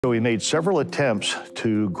So we made several attempts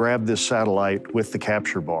to grab this satellite with the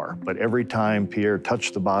capture bar, but every time Pierre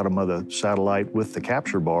touched the bottom of the satellite with the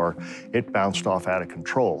capture bar, it bounced off out of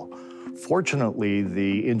control. Fortunately,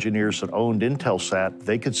 the engineers that owned Intelsat,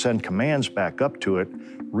 they could send commands back up to it,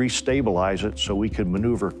 restabilize it so we could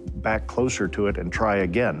maneuver back closer to it and try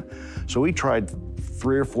again. So we tried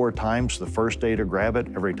 3 or 4 times the first day to grab it,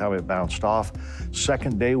 every time it bounced off.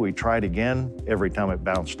 Second day we tried again, every time it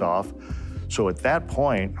bounced off. So at that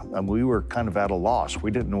point, we were kind of at a loss.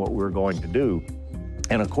 We didn't know what we were going to do.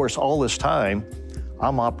 And of course, all this time,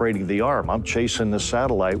 I'm operating the arm. I'm chasing the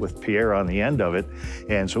satellite with Pierre on the end of it.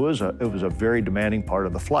 And so it was a very demanding part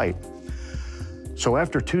of the flight. So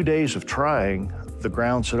after 2 days of trying, the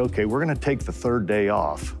ground said, okay, we're gonna take the 3rd day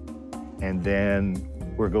off. And then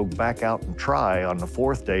we'll go back out and try on the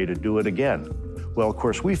 4th day to do it again. Well, of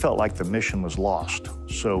course, we felt like the mission was lost.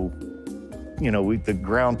 So, you know, the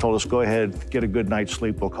ground told us, go ahead, get a good night's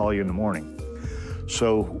sleep, we'll call you in the morning.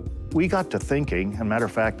 So we got to thinking, as a matter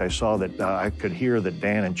of fact, I saw that I could hear that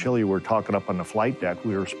Dan and Chili were talking up on the flight deck.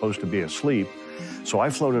 We were supposed to be asleep. So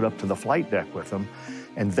I floated up to the flight deck with them,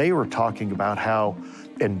 and they were talking about how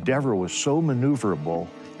Endeavour was so maneuverable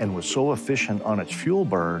and was so efficient on its fuel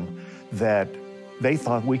burn that they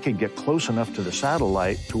thought we could get close enough to the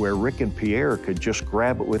satellite to where Rick and Pierre could just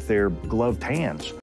grab it with their gloved hands.